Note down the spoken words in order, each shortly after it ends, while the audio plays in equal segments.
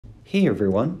Hey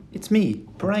everyone, it's me,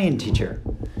 Bryan teacher.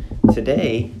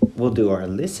 Today we'll do our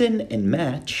listen and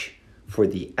match for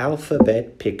the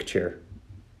alphabet picture.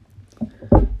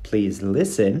 Please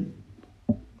listen,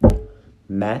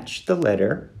 match the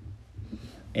letter,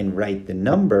 and write the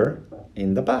number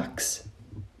in the box.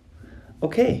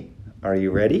 Okay, are you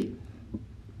ready?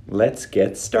 Let's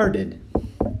get started.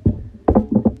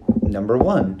 Number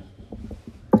 1.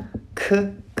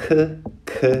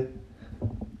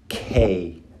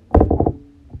 K.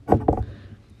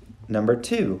 Number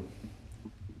 2.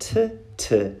 T.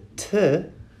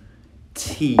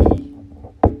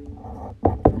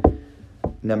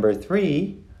 Number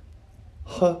 3.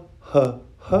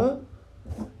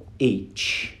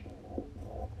 H.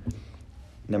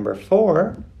 Number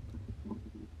 4.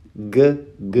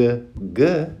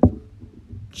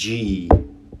 G.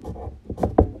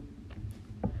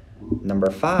 Number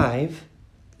 5.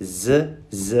 Z.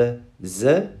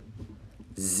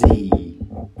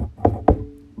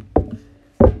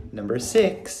 Number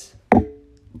 6.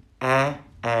 A.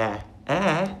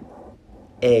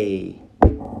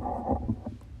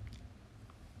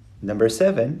 Number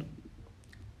 7.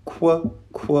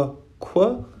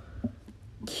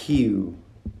 Q.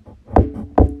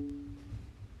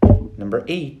 Number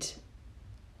 8.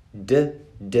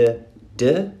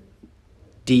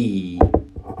 D.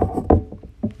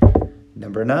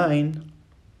 Number 9.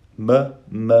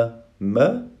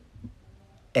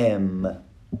 M.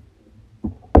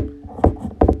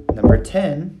 Number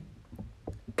 10.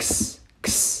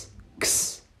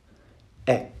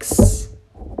 X.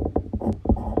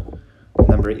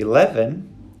 Number 11.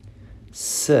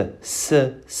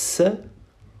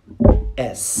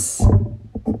 S.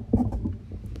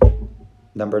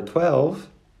 Number 12.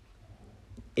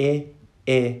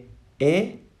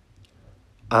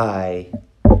 I.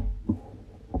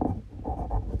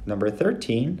 Number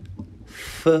 13.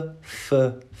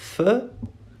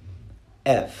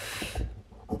 F.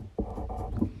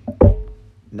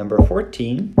 Number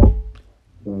 14.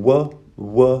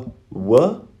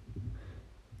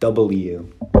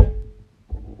 W.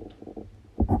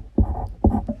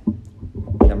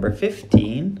 Number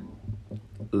 15.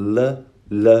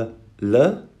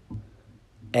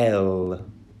 L.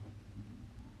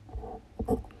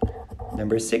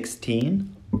 Number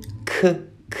 16.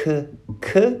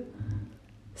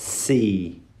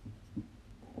 C.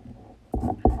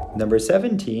 Number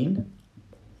 17.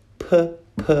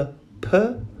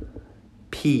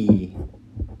 P.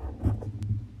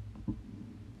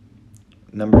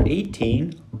 Number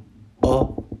 18.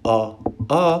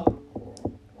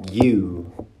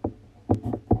 U.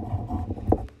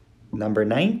 Number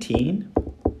 19.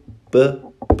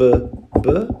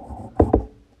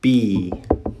 B.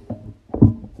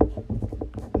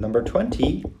 Number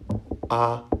 20.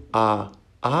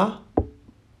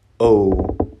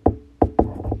 O.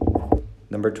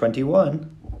 Number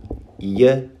 21.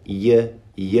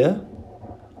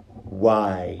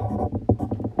 Y.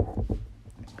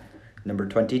 Number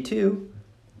 22.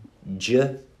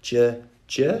 J.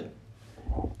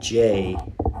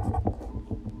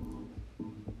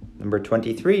 Number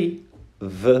 23.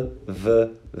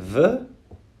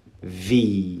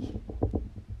 V.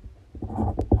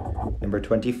 Number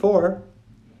 24.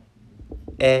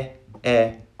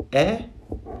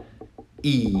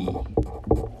 E.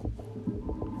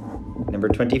 Number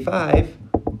 25.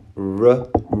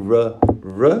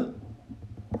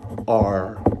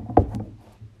 R.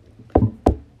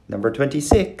 Number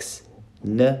 26.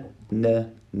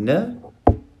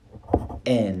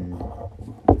 N.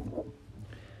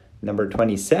 Number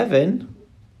 27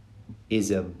 is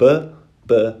a book.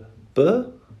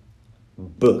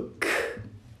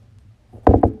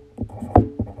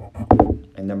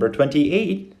 And number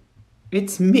 28,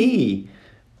 it's me,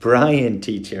 Bryan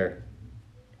teacher.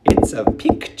 It's a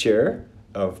picture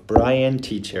of Bryan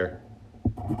teacher.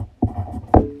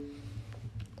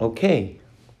 Okay,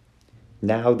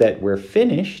 now that we're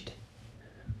finished,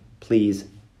 please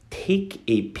take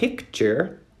a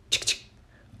picture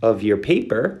of your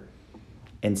paper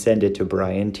and send it to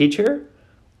Bryan teacher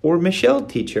or Michelle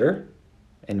teacher,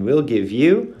 and we'll give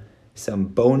you some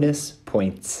bonus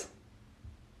points.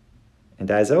 And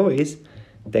as always,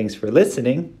 thanks for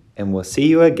listening, and we'll see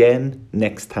you again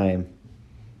next time.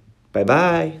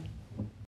 Bye-bye.